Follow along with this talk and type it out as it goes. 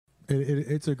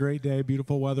It's a great day,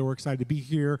 beautiful weather. We're excited to be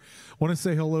here. Want to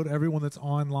say hello to everyone that's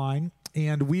online.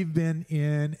 And we've been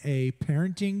in a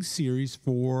parenting series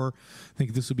for, I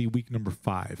think this will be week number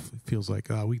 5. It feels like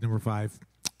week number 5.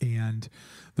 And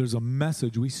there's a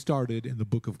message we started in the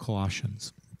book of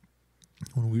Colossians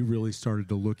when we really started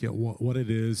to look at what it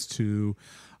is to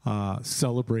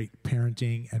celebrate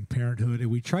parenting and parenthood. And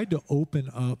we tried to open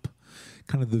up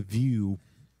kind of the view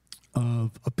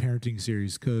of a parenting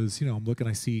series because, I'm looking,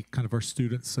 I see kind of our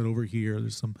students sit over here.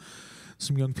 There's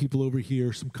some young people over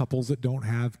here, some couples that don't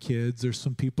have kids. There's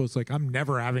some people, it's like, I'm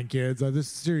never having kids. This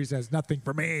series has nothing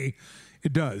for me.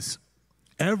 It does.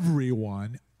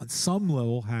 Everyone on some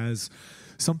level has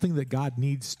something that God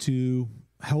needs to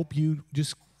help you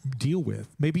just deal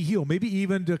with, maybe heal, maybe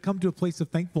even to come to a place of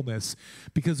thankfulness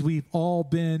because we've all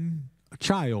been a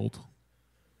child,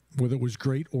 whether it was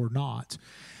great or not.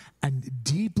 And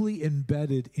deeply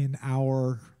embedded in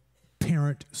our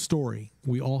parent story,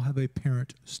 we all have a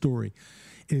parent story,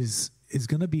 is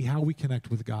going to be how we connect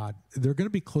with God. They're going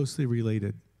to be closely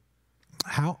related.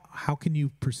 How can you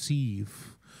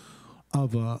perceive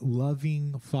of a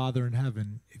loving Father in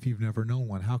heaven if you've never known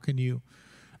one? How can you?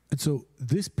 And so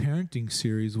this parenting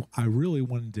series, I really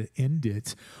wanted to end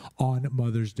it on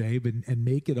Mother's Day and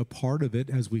make it a part of it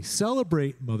as we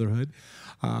celebrate motherhood.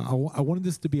 I wanted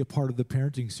this to be a part of the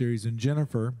parenting series. And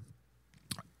Jennifer,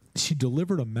 she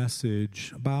delivered a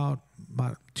message about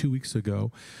 2 weeks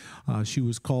ago. She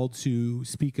was called to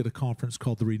speak at a conference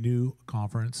called the Renew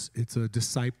Conference. It's a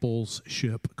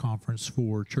discipleship conference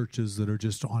for churches that are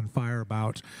just on fire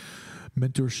about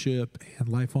mentorship and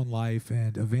life on life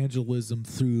and evangelism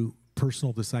through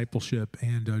personal discipleship.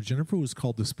 And Jennifer was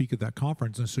called to speak at that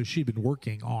conference. And so she'd been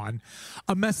working on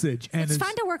a message. And it's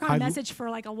fun to work on a message for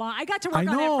like a long, I got to work on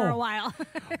it for a while.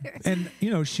 And,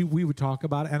 we would talk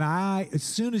about it. And as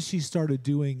soon as she started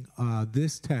doing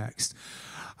this text,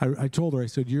 I told her, I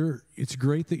said, it's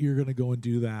great that you're going to go and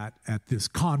do that at this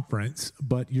conference,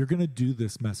 but you're going to do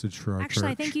this message for our church. Actually,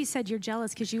 I think you said you're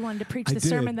jealous because you wanted to preach the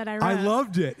sermon that I wrote. I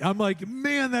loved it. I'm like,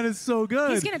 man, that is so good.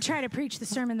 He's going to try to preach the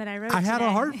sermon that I wrote I had today. a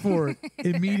heart for it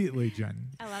immediately, Jen.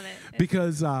 I love it.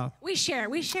 Because we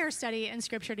share study and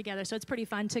scripture together, so it's pretty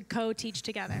fun to co-teach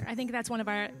together. I think that's one of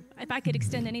our, if I could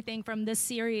extend anything from this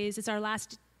series, it's our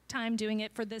last time doing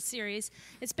it for this series.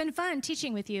 It's been fun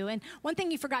teaching with you. And one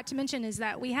thing you forgot to mention is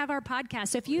that we have our podcast.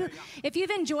 So if you've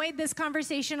enjoyed this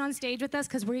conversation on stage with us,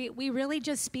 because we really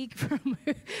just speak from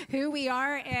who we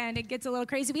are and it gets a little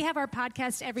crazy. We have our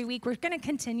podcast every week. We're going to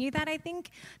continue that, I think,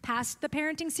 past the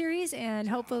parenting series and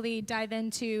hopefully dive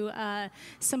into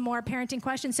some more parenting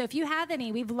questions. So if you have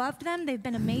any, we've loved them. They've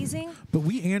been amazing. But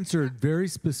we answered very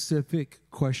specific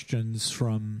questions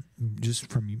from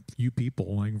you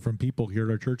people, like from people here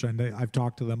at our church. And I've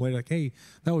talked to them later, like, hey,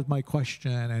 that was my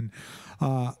question.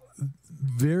 And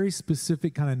very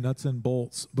specific kind of nuts and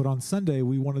bolts. But on Sunday,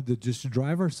 we wanted to just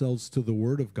drive ourselves to the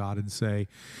Word of God and say,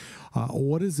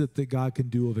 what is it that God can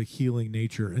do of a healing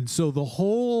nature? And so the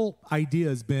whole idea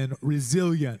has been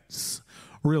resilience.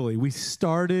 Really, we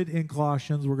started in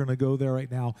Colossians. We're going to go there right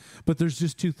now. But there's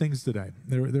just 2 things today.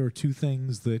 There are 2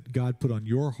 things that God put on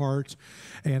your heart,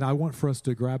 and I want for us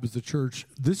to grab as a church.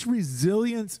 This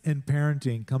resilience in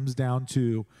parenting comes down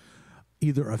to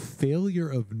either a failure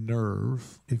of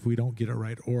nerve, if we don't get it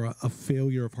right, or a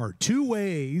failure of heart. 2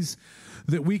 ways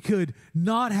that we could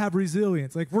not have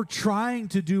resilience. Like we're trying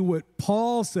to do what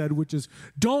Paul said, which is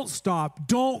don't stop,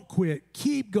 don't quit,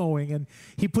 keep going. And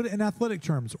he put it in athletic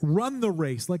terms, run the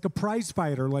race like a prize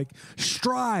fighter, like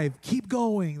strive, keep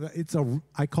going.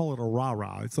 I call it a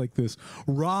rah-rah. It's like this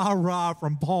rah-rah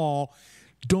from Paul.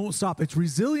 Don't stop. It's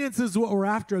resilience is what we're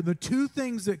after. And the 2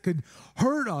 things that could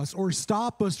hurt us or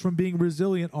stop us from being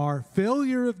resilient are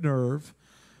failure of nerve,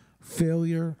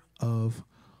 failure of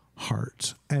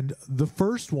heart. And the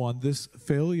first one, this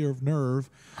failure of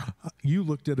nerve, you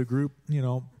looked at a group,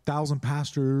 1,000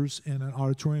 pastors in an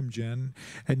auditorium, Jen,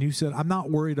 and you said, I'm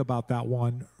not worried about that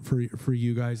one for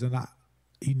you guys. And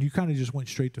you kind of just went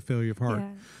straight to failure of heart.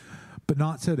 Yeah. But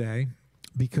not today,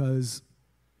 because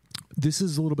this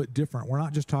is a little bit different. We're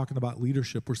not just talking about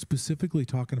leadership. We're specifically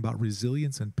talking about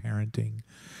resilience and parenting.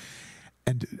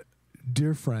 And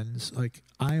dear friends, like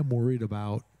I am worried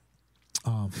about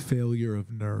failure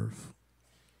of nerve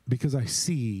because I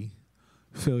see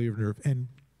failure of nerve. And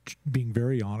being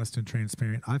very honest and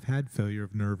transparent, I've had failure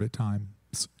of nerve at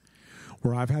times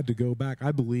where I've had to go back.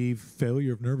 I believe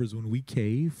failure of nerve is when we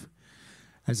cave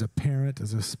as a parent,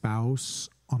 as a spouse,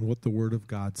 on what the Word of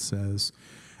God says.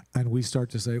 And we start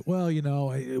to say, well,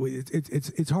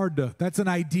 it's hard to, that's an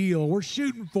ideal. We're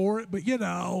shooting for it, but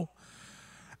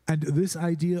And this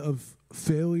idea of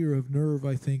failure of nerve,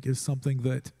 I think, is something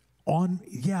that on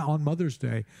Mother's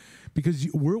Day, because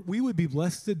we would be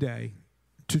blessed today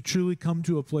to truly come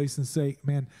to a place and say,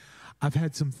 man, I've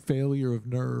had some failure of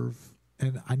nerve,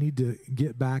 and I need to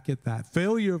get back at that.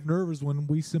 Failure of nerve is when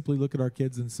we simply look at our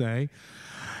kids and say,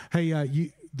 hey,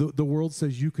 the world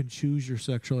says you can choose your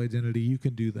sexual identity. You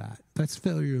can do that. That's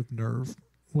failure of nerve.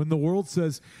 When the world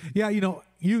says, yeah,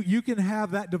 you can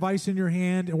have that device in your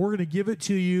hand, and we're going to give it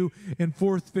to you in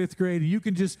 4th, 5th grade, and you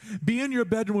can just be in your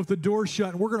bedroom with the door shut,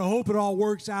 and we're going to hope it all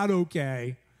works out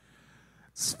okay.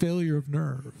 It's failure of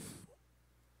nerve.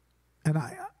 And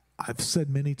I've said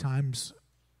many times,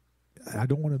 I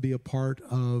don't want to be a part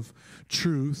of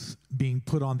truth being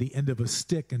put on the end of a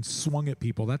stick and swung at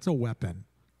people. That's a weapon,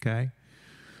 okay?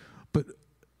 But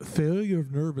failure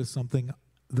of nerve is something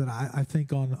that I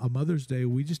think on a Mother's Day,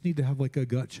 we just need to have like a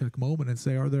gut check moment and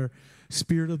say, are there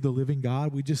Spirit of the living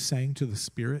God? We just sang to the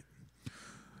Spirit.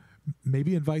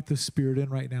 Maybe invite the Spirit in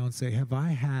right now and say, have I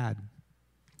had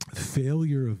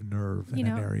failure of nerve in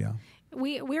an area?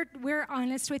 We're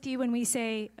honest with you when we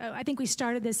say, I think we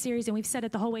started this series and we've said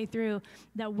it the whole way through,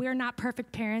 that we're not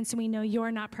perfect parents and we know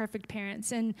you're not perfect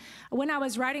parents. And when I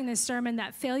was writing this sermon,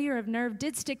 that failure of nerve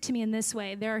did stick to me in this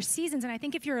way. There are seasons, and I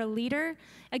think if you're a leader,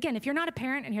 again, if you're not a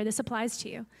parent, and here this applies to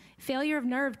you, failure of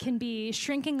nerve can be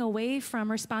shrinking away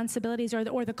from responsibilities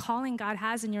or the calling God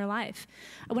has in your life.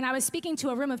 When I was speaking to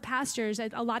a room of pastors,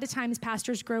 a lot of times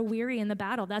pastors grow weary in the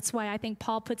battle. That's why I think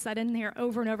Paul puts that in there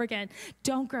over and over again.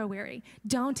 Don't grow weary.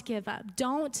 Don't give up.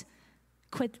 Don't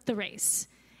quit the race.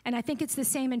 And I think it's the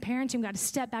same in parenting. We've got to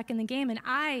step back in the game. And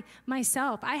I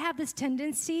have this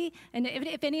tendency, and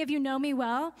if any of you know me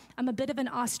well, I'm a bit of an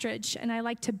ostrich, and I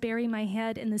like to bury my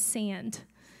head in the sand.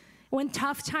 When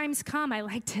tough times come, I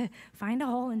like to find a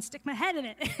hole and stick my head in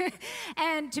it.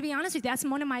 And to be honest with you, that's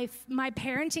one of my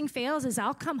parenting fails is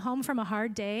I'll come home from a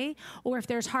hard day, or if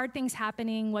there's hard things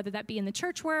happening, whether that be in the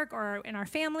church work or in our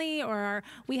family, or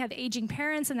we have aging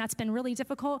parents, and that's been really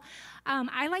difficult.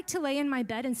 I like to lay in my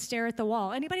bed and stare at the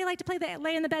wall. Anybody like to play the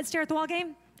lay in the bed, stare at the wall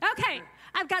game? Okay,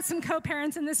 I've got some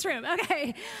co-parents in this room.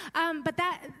 Okay,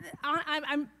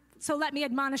 So let me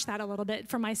admonish that a little bit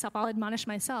for myself. I'll admonish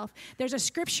myself. There's a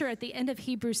scripture at the end of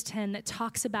Hebrews 10 that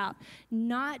talks about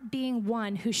not being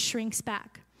one who shrinks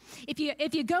back. If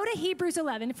you go to Hebrews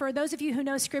 11, for those of you who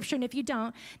know scripture, and if you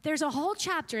don't, there's a whole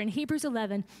chapter in Hebrews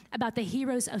 11 about the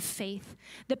heroes of faith,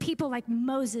 the people like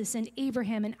Moses and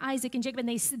Abraham and Isaac and Jacob, and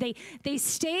they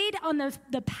stayed on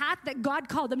the path that God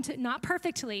called them to, not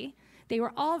perfectly. They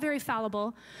were all very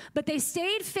fallible, but they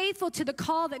stayed faithful to the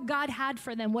call that God had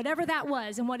for them, whatever that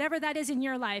was, and whatever that is in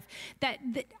your life. That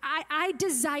I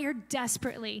desire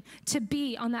desperately to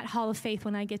be on that hall of faith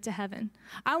when I get to heaven.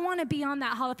 I want to be on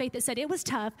that hall of faith that said it was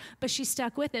tough, but she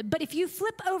stuck with it. But if you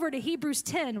flip over to Hebrews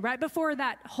 10, right before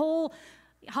that whole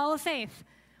hall of faith,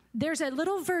 there's a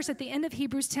little verse at the end of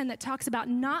Hebrews 10 that talks about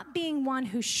not being one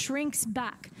who shrinks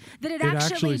back. That it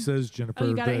actually says, Jennifer,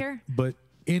 you got it here? But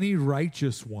any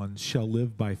righteous one shall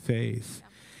live by faith.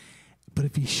 But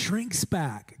if he shrinks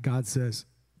back, God says,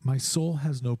 my soul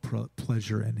has no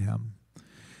pleasure in him.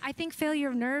 I think failure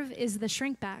of nerve is the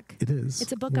shrink back. It is.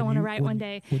 It's a book I want to write one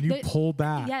day. When you pull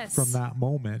back from that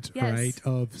moment, right,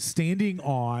 of standing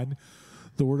on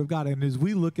the Word of God. And as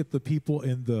we look at the people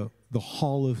in the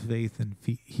hall of faith in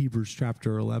Hebrews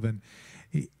chapter 11,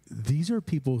 these are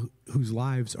people whose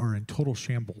lives are in total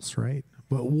shambles, right?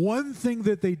 But one thing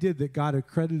that they did that God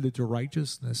accredited to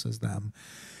righteousness as them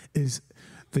is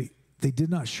they did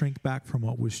not shrink back from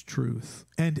what was truth.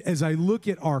 And as I look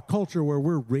at our culture where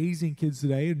we're raising kids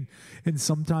today, and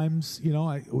sometimes,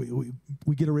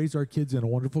 we get to raise our kids in a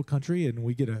wonderful country, and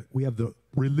we have the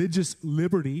religious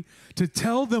liberty to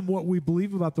tell them what we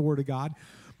believe about the Word of God.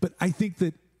 But I think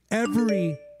that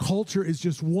every culture is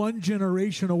just one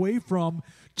generation away from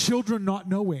children not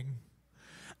knowing.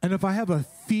 And if I have a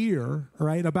fear,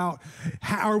 right, about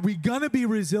how are we going to be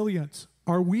resilient?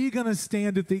 Are we going to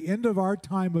stand at the end of our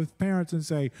time with parents and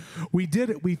say, we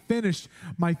did it, we finished?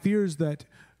 My fear is that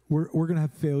we're going to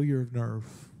have failure of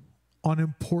nerve on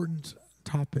important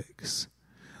topics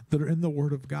that are in the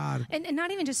Word of God. And not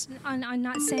even just on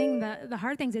not saying the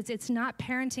hard things. It's not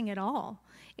parenting at all.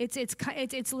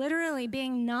 It's literally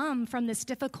being numb from this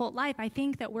difficult life. I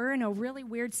think that we're in a really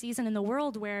weird season in the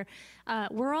world where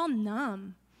we're all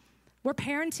numb. We're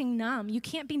parenting numb. You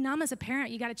can't be numb as a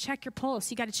parent. You got to check your pulse.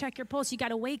 You got to check your pulse. You got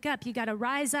to wake up. You got to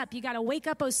rise up. You got to wake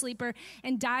up, oh sleeper,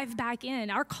 and dive back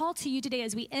in. Our call to you today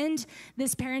as we end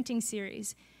this parenting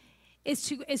series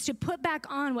is to put back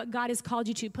on what God has called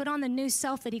you to. Put on the new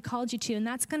self that he called you to, and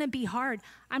that's going to be hard.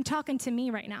 I'm talking to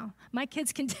me right now. My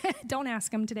kids can, don't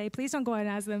ask them today. Please don't go ahead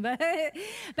and ask them.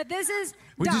 But this is...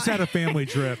 We just had a family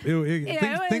trip.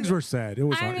 Things were said. It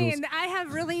was hard. I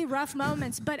have really rough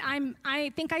moments, but I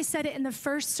think I said it in the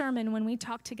first sermon when we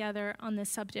talked together on this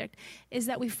subject, is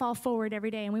that we fall forward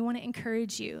every day, and we want to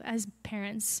encourage you as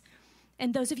parents.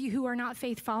 And those of you who are not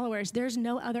faith followers, there's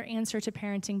no other answer to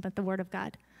parenting but the Word of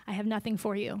God. I have nothing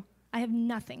for you. I have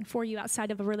nothing for you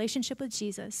outside of a relationship with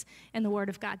Jesus and the Word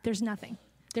of God. There's nothing.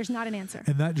 There's not an answer.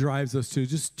 And that drives us to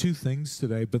just two things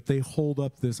today, but they hold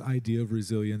up this idea of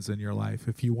resilience in your life.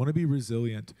 If you want to be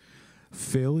resilient,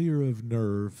 failure of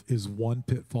nerve is one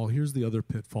pitfall. Here's the other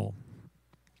pitfall.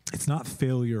 It's not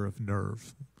failure of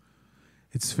nerve.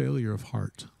 It's failure of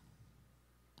heart.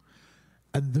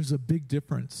 And there's a big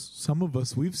difference. Some of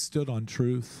us, we've stood on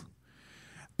truth,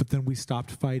 but then we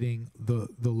stopped fighting the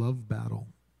love battle.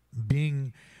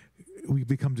 We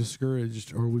become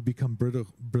discouraged, or we become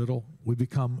brittle. We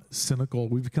become cynical.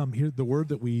 We become, here, the word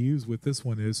that we use with this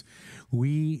one is,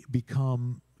 we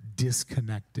become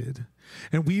disconnected.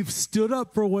 And we've stood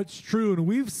up for what's true, and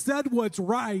we've said what's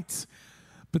right,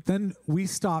 but then we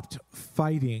stopped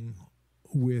fighting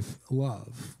with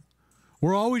love.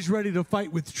 We're always ready to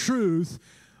fight with truth,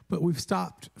 but we've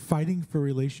stopped fighting for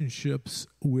relationships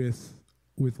with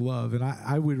love. And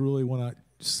I would really want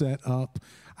to set up,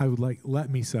 let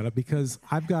me set up, because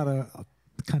I've got a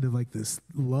kind of like this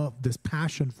love, this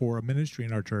passion for a ministry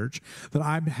in our church that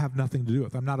I have nothing to do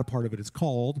with. I'm not a part of it. It's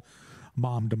called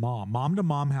Mom to Mom. Mom to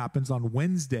Mom happens on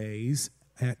Wednesdays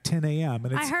at 10 a.m.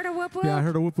 And I heard a whoop whoop. Yeah, I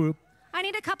heard a whoop whoop. I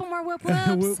need a couple more whoop whoops.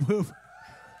 Whoop whoop.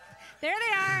 There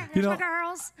they are. There's my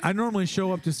girls. I normally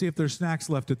show up to see if there's snacks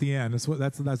left at the end.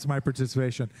 That's my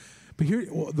participation. But here,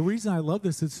 the reason I love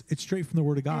this is it's straight from the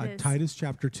Word of God. Titus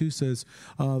chapter 2 says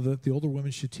that the older women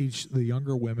should teach the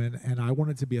younger women, and I want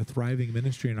it to be a thriving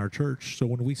ministry in our church. So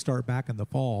when we start back in the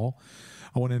fall,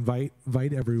 I want to invite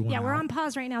everyone. Yeah, we're on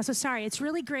pause right now, so sorry. It's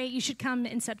really great. You should come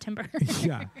in September.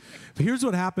 Yeah. But here's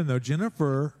what happened, though.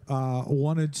 Jennifer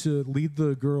wanted to lead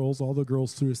all the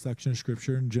girls through a section of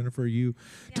Scripture. And Jennifer, you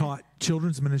taught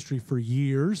children's ministry for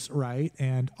years, right?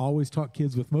 And always taught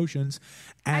kids with motions.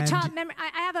 And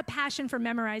I have a passion for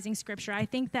memorizing Scripture. I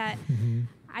think that...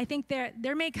 I think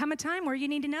there may come a time where you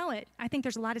need to know it. I think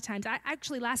there's a lot of times.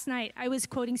 Actually, last night, I was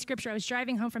quoting Scripture. I was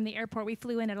driving home from the airport. We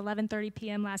flew in at 11:30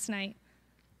 p.m. last night.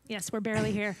 Yes, we're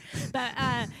barely here. But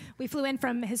we flew in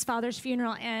from his father's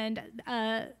funeral, and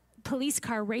a police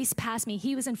car raced past me.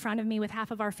 He was in front of me with half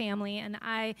of our family, and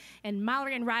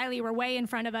Mallory and Riley were way in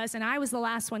front of us, and I was the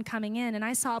last one coming in, and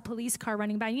I saw a police car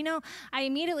running by. You know, I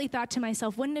immediately thought to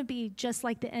myself, wouldn't it be just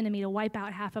like the enemy to wipe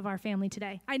out half of our family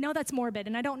today? I know that's morbid,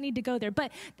 and I don't need to go there,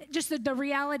 but just the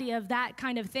reality of that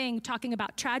kind of thing, talking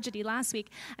about tragedy last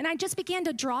week, and I just began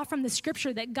to draw from the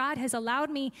Scripture that God has allowed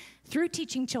me through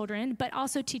teaching children, but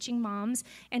also teaching moms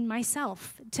and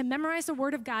myself to memorize the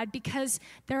Word of God, because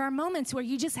there are moments where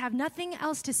you just have nothing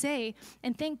else to say,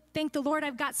 and thank the Lord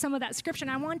I've got some of that Scripture.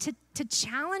 And I want to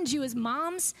challenge you as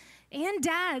moms and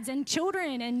dads and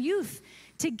children and youth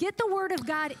to get the Word of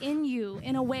God in you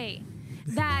in a way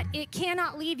that it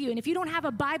cannot leave you. And if you don't have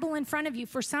a Bible in front of you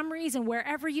for some reason,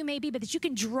 wherever you may be, but that you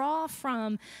can draw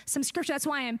from some Scripture. That's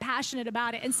why I'm passionate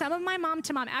about it. And some of my mom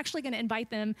to mom, actually going to invite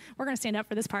them. We're going to stand up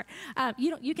for this part.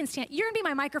 You can stand. You're going to be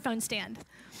my microphone stand.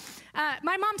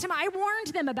 My mom to mom, I warned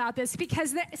them about this because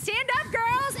stand up,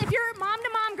 girls. If you're mom to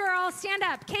mom girl, stand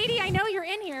up. Katie, I know you're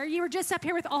in here. You were just up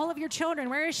here with all of your children.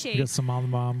 Where is she? We got some mom to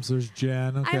moms. There's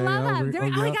Jen. Okay, I love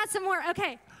them. We got some more.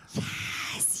 Okay.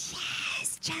 Yes.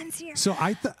 Jen's here. So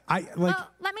well,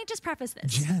 let me just preface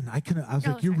this. Jen, I was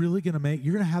like, you're really going to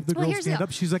you're going to have the girls stand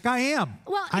up? She's like, I am.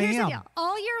 Well, here's the deal.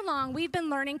 All year long, we've been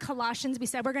learning Colossians. We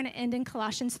said we're going to end in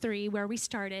Colossians 3, where we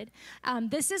started.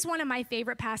 This is one of my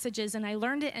favorite passages, and I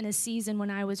learned it in a season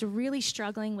when I was really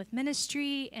struggling with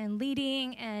ministry and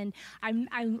leading, and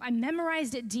I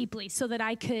memorized it deeply so that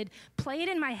I could play it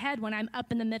in my head when I'm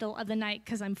up in the middle of the night,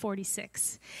 because I'm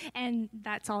 46. And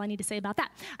that's all I need to say about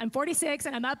that. I'm 46,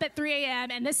 and I'm up at 3 a.m.,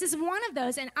 and this is one of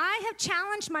those. And I have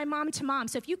challenged my mom to mom.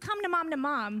 So if you come to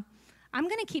mom, I'm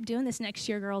going to keep doing this next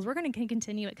year, girls. We're going to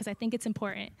continue it because I think it's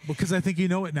important. Because I think you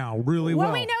know it now really well.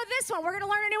 Well, we know this one. We're going to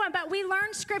learn a new one. But we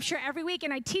learn Scripture every week,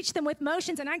 and I teach them with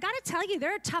motions. And I got to tell you,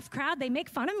 they're a tough crowd. They make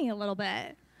fun of me a little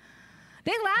bit.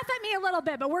 They laugh at me a little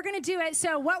bit, but we're going to do it.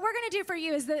 So what we're going to do for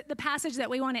you is the passage that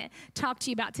we want to talk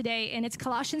to you about today, and it's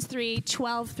Colossians 3,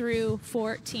 12 through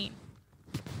 14.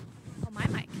 Oh, my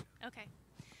mic. Okay.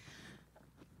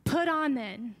 Put on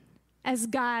then, as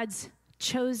God's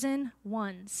chosen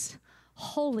ones,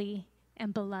 holy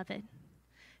and beloved,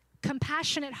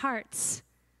 compassionate hearts.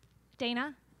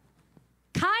 Dana?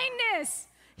 Kindness,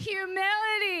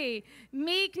 humility,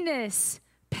 meekness,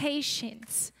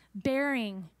 patience,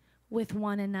 bearing with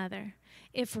one another.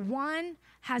 If one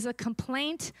has a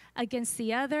complaint against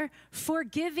the other,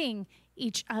 forgiving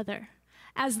each other.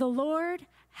 As the Lord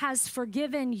has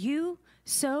forgiven you,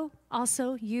 so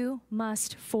also you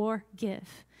must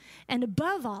forgive. And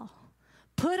above all,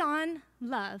 put on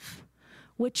love,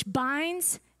 which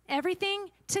binds everything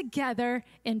together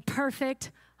in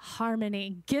perfect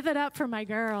harmony. Give it up for my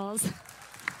girls.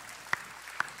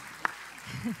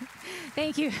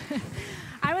 Thank you.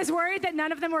 I was worried that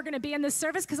none of them were going to be in this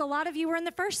service because a lot of you were in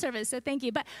the first service, so thank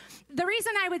you. But the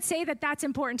reason I would say that that's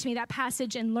important to me, that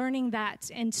passage, and learning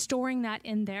that and storing that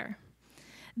in there,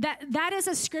 that is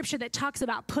a scripture that talks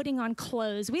about putting on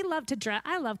clothes. We love to dress.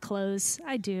 I love clothes.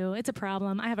 I do. It's a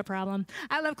problem. I have a problem.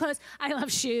 I love clothes. I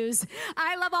love shoes.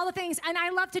 I love all the things, and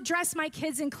I love to dress my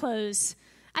kids in clothes.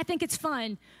 I think it's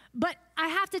fun. But I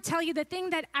have to tell you, the thing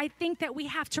that I think that we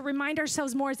have to remind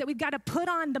ourselves more is that we've got to put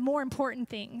on the more important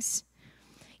things.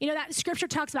 You know, that scripture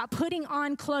talks about putting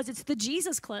on clothes. It's the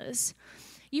Jesus clothes.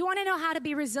 You want to know how to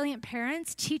be resilient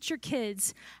parents? Teach your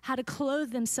kids how to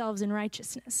clothe themselves in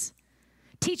righteousness.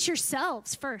 Teach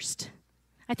yourselves first.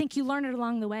 I think you learn it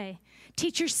along the way.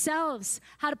 Teach yourselves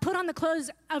how to put on the clothes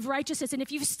of righteousness. And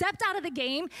if you've stepped out of the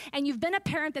game and you've been a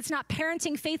parent that's not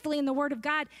parenting faithfully in the Word of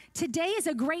God, today is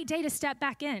a great day to step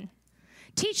back in.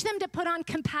 Teach them to put on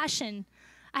compassion.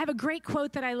 I have a great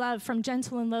quote that I love from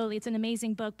Gentle and Lowly. It's an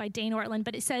amazing book by Dane Ortland,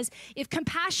 but it says, if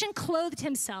compassion clothed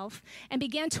himself and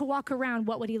began to walk around,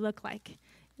 what would he look like?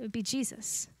 It would be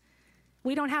Jesus.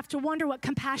 We don't have to wonder what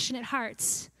compassionate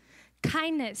hearts.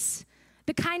 Kindness,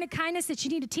 the kind of kindness that you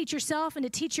need to teach yourself and to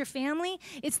teach your family.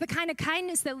 It's the kind of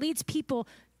kindness that leads people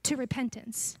to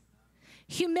repentance.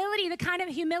 Humility, the kind of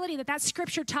humility that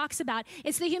scripture talks about.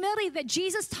 It's the humility that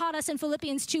Jesus taught us in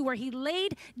Philippians 2, where he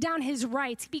laid down his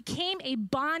rights, became a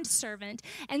bondservant,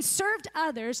 and served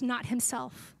others, not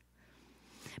himself.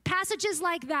 Passages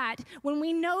like that, when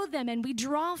we know them and we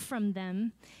draw from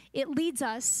them, it leads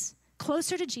us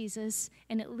closer to Jesus,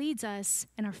 and it leads us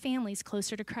and our families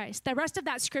closer to Christ. The rest of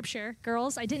that scripture,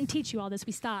 girls, I didn't teach you all this.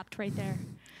 We stopped right there.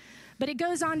 But it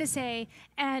goes on to say,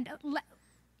 and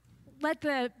let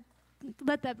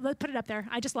put it up there.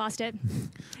 I just lost it.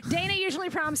 Dana usually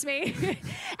prompts me.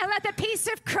 And let the peace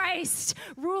of Christ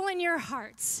rule in your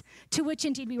hearts, to which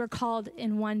indeed we were called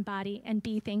in one body, and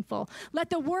be thankful. Let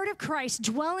the word of Christ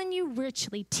dwell in you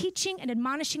richly, teaching and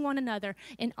admonishing one another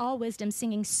in all wisdom,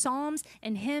 singing psalms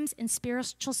and hymns and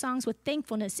spiritual songs with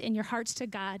thankfulness in your hearts to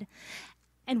God.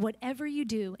 And whatever you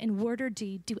do, in word or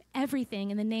deed, do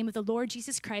everything in the name of the Lord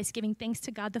Jesus Christ, giving thanks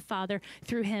to God the Father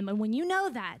through him. And when you know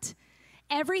that,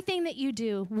 everything that you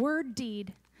do, word,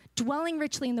 deed, dwelling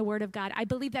richly in the word of God, I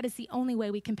believe that is the only way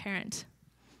we can parent.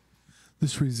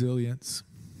 This resilience,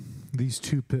 these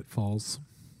two pitfalls,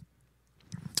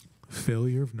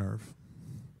 failure of nerve,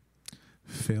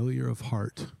 failure of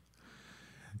heart,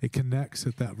 it connects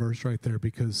at that verse right there,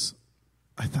 because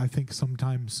I think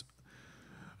sometimes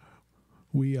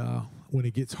we, when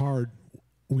it gets hard,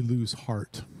 we lose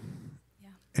heart. Yeah.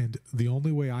 And the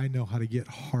only way I know how to get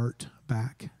heart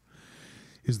back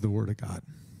is the Word of God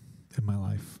in my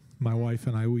life. My wife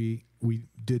and I, we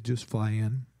did just fly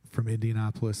in from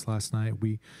Indianapolis last night.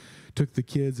 We took the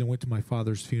kids and went to my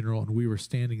father's funeral, and we were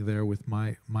standing there with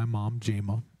my mom,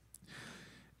 Jama,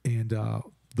 and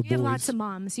the boys. You have lots of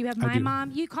moms. You have my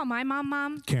mom. You call my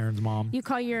mom. Karen's mom. You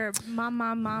call your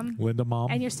mom. Linda mom.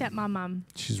 And your stepmom mom.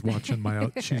 She's watching my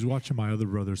other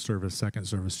brother's service, second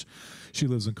service. She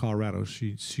lives in Colorado.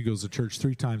 She goes to church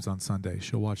 3 times on Sunday.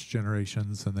 She'll watch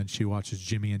Generations, and then she watches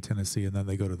Jimmy in Tennessee, and then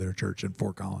they go to their church in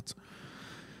Fort Collins.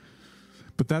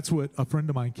 But that's what a friend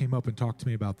of mine came up and talked to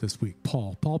me about this week.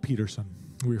 Paul Peterson.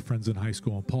 We were friends in high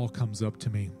school, and Paul comes up to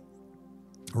me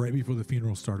right before the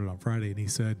funeral started on Friday, and he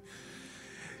said,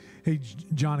 hey,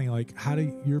 Johnny, like, how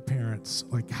do your parents,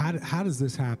 like, how does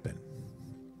this happen?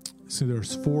 So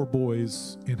there's 4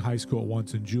 boys in high school at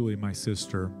once, and Julie, my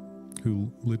sister,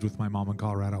 who lived with my mom in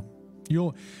Colorado.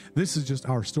 This is just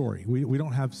our story. We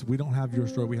don't have your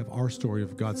story. We have our story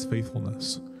of God's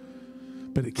faithfulness.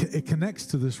 But it connects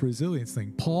to this resilience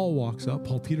thing. Paul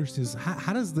Peterson says,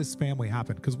 how does this family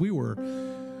happen? Because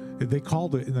they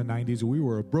called it in the 90s, we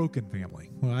were a broken family.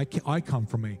 Well, I come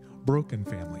from a broken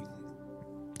family.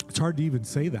 It's hard to even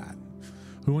say that.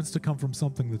 Who wants to come from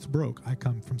something that's broke? I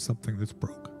come from something that's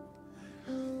broke.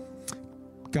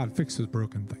 God fixes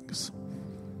broken things.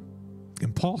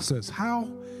 And Paul says, how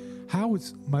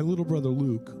is my little brother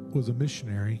Luke was a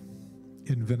missionary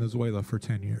in Venezuela for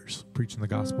 10 years, preaching the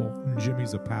gospel. And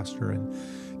Jimmy's a pastor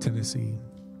in Tennessee.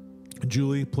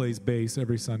 Julie plays bass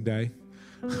every Sunday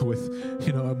with,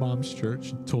 at Mom's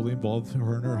church, totally involved.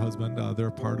 Her and her husband, they're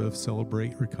a part of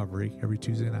Celebrate Recovery every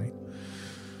Tuesday night.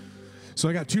 So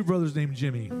I got two brothers named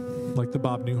Jimmy, like the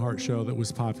Bob Newhart show that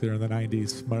was popular in the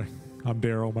 90s. I'm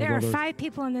Daryl, my brother. There are 5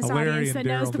 people in this Larry audience that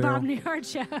knows the Bob Daryl. Newhart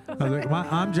show.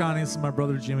 I'm Johnny, this is my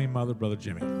brother Jimmy, my other brother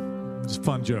Jimmy. It's a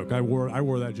fun joke. I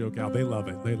wore that joke out. They love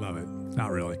it. They love it.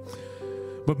 Not really.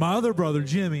 But my other brother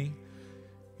Jimmy,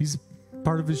 he's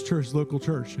part of his church, local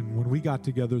church. And when we got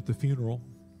together at the funeral,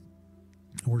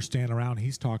 we're standing around,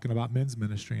 he's talking about men's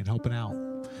ministry and helping out.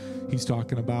 He's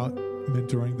talking about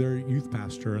mentoring their youth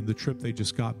pastor and the trip they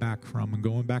just got back from and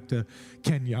going back to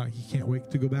Kenya. He can't wait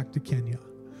to go back to Kenya.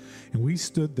 And we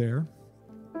stood there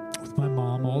with my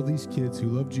mom, all these kids who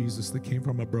love Jesus that came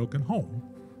from a broken home.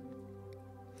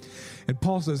 And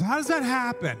Paul says, how does that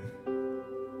happen?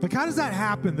 Like, how does that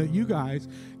happen that you guys,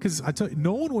 because I tell you,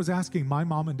 no one was asking my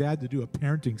mom and dad to do a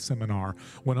parenting seminar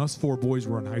when us 4 boys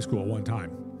were in high school at one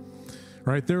time.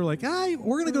 Right? They were like, we're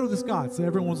going to go to the Scots. And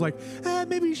everyone was like,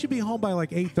 maybe you should be home by like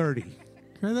 8:30.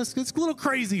 Right? It's a little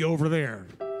crazy over there.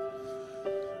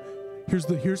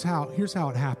 Here's how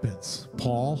it happens.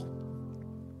 Paul,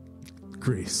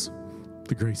 grace,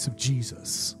 the grace of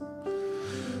Jesus.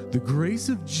 The grace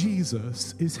of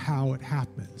Jesus is how it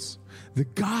happens. The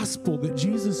gospel that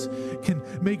Jesus can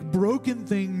make broken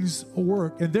things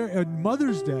work. And there, on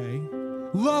Mother's Day,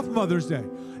 love Mother's Day.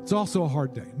 It's also a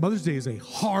hard day. Mother's Day is a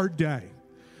hard day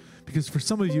because for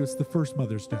some of you, it's the first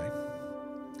Mother's Day.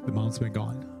 The mom's been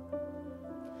gone.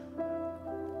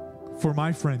 For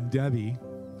my friend Debbie,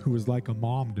 who was like a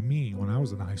mom to me when I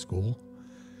was in high school,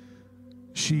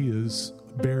 she is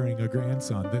bearing a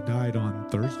grandson that died on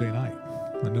Thursday night.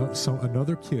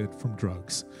 Another kid from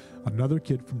drugs. And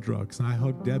I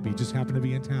hugged Debbie, just happened to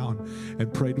be in town,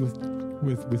 and prayed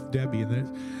with Debbie.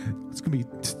 And it's going to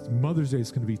be, Mother's Day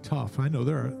is going to be tough. I know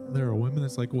there are women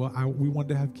that's like, well, we wanted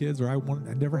to have kids,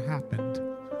 it never happened.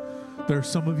 There are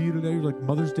some of you today who are like,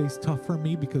 Mother's Day is tough for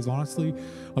me because honestly,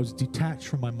 I was detached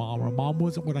from my mom. Or mom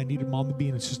wasn't what I needed mom to be,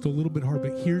 and it's just a little bit hard.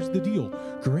 But here's the deal.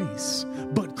 Grace.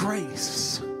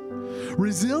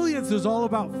 Resilience is all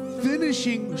about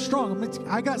finishing strong.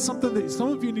 I got something that some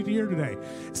of you need to hear today.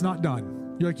 It's not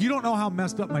done. You're like, you don't know how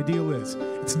messed up my deal is.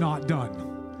 It's not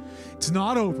done. It's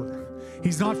not over.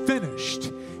 He's not finished.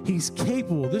 He's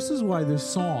capable. This is why this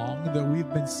song that we've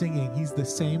been singing, He's the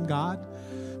Same God,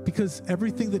 because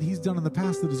everything that He's done in the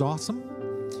past that is awesome,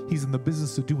 He's in the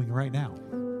business of doing right now.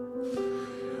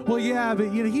 Well, yeah, but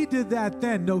He did that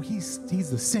then. No, He's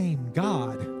the same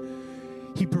God.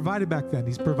 He provided back then.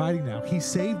 He's providing now. He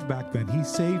saved back then. He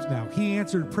saves now. He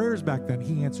answered prayers back then.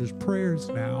 He answers prayers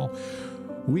now.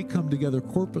 We come together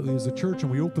corporately as a church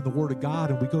and we open the Word of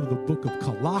God and we go to the book of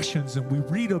Colossians and we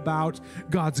read about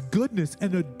God's goodness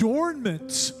and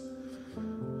adornment.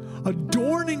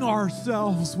 Adorning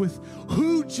ourselves with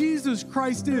who Jesus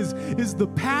Christ is the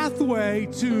pathway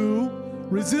to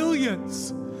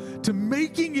resilience, to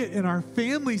making it in our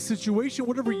family situation,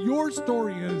 whatever your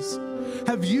story is.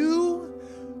 Have you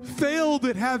failed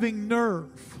at having nerve?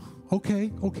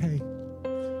 Okay.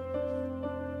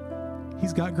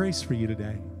 He's got grace for you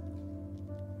today.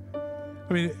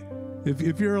 I mean,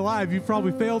 if you're alive, you've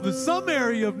probably failed in some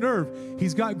area of nerve.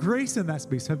 He's got grace in that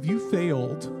space. Have you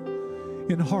failed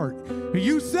in heart?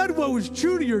 You said what was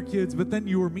true to your kids, but then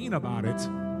you were mean about it.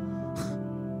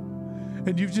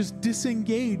 And you've just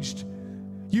disengaged.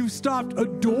 You've stopped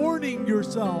adorning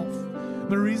yourself.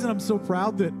 The reason I'm so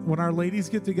proud that when our ladies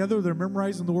get together, they're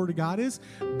memorizing the Word of God is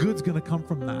good's going to come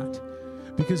from that.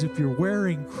 Because if you're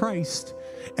wearing Christ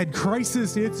and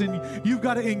crisis hits and you've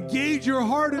got to engage your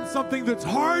heart in something that's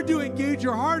hard to engage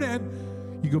your heart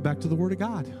in, you go back to the Word of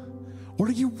God. What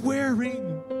are you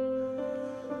wearing?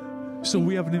 So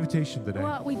we have an invitation today.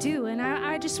 Well, we do. And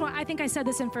I think I said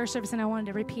this in first service and I wanted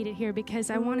to repeat it here because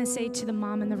I want to say to the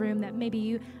mom in the room that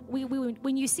maybe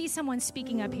when you see someone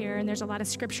speaking up here and there's a lot of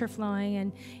scripture flowing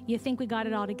and you think we got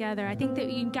it all together, I think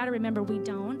that you got to remember we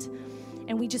don't.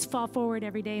 And we just fall forward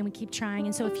every day and we keep trying.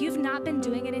 And so if you've not been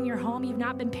doing it in your home, you've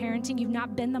not been parenting, you've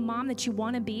not been the mom that you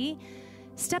want to be,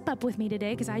 step up with me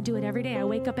today because I do it every day. I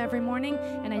wake up every morning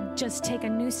and I just take a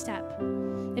new step.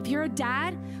 If you're a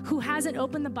dad who hasn't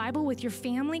opened the Bible with your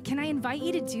family, can I invite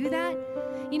you to do that?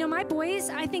 You know, my boys,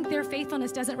 I think their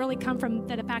faithfulness doesn't really come from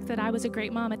the fact that I was a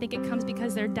great mom. I think it comes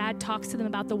because their dad talks to them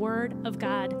about the Word of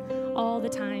God all the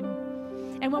time.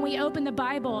 And when we open the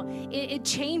Bible, it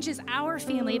changes our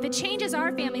family. If it changes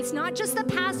our family, it's not just the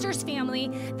pastor's family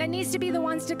that needs to be the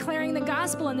ones declaring the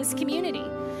gospel in this community.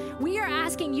 We are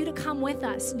asking you to come with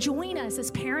us. Join us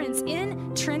as parents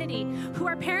in Trinity, who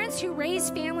are parents who raise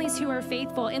families who are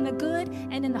faithful in the good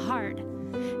and in the hard.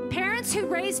 Parents who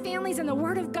raise families in the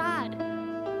Word of God,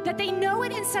 that they know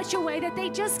it in such a way that they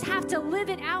just have to live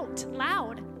it out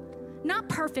loud. Not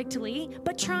perfectly,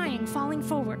 but trying, falling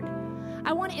forward.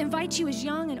 I want to invite you as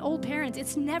young and old parents,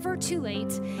 it's never too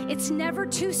late. It's never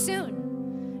too soon.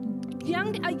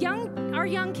 Our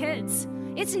young kids,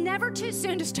 it's never too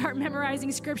soon to start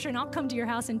memorizing Scripture, and I'll come to your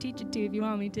house and teach it to you if you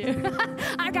want me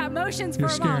to. I got motions for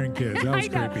them all. You're scaring kids. That was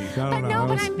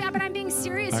creepy. But I'm being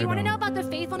serious. You want to know about the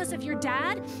faithfulness of your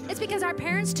dad? It's because our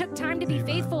parents took time to be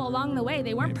faithful along the way.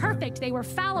 They weren't perfect. They were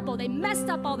fallible. They messed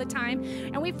up all the time,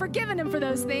 and we've forgiven them for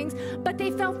those things. But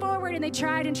they fell forward, and they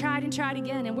tried and tried and tried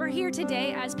again. And we're here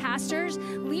today as pastors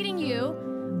leading you.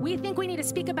 We think we need to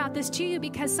speak about this to you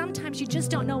because sometimes you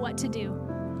just don't know what to do.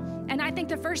 And I think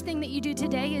the first thing that you do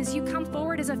today is you come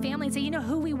forward as a family and say, you know,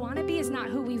 who we want to be is not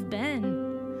who we've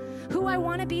been. Who I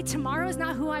want to be tomorrow is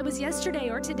not who I was yesterday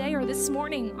or today or this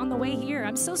morning on the way here.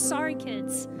 I'm so sorry,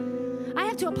 kids. I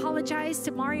have to apologize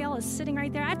to Mariella sitting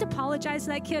right there. I have to apologize to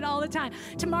that kid all the time.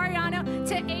 To Mariano,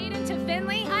 to Aiden, to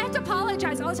Finley. I have to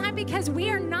apologize all the time because we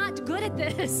are not good at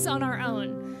this on our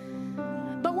own.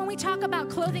 But when we talk about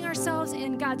clothing ourselves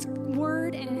in God's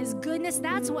word and in his goodness,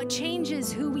 that's what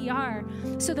changes who we are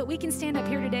so that we can stand up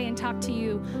here today and talk to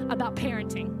you about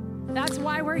parenting. That's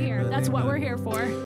why we're here. That's what we're here for.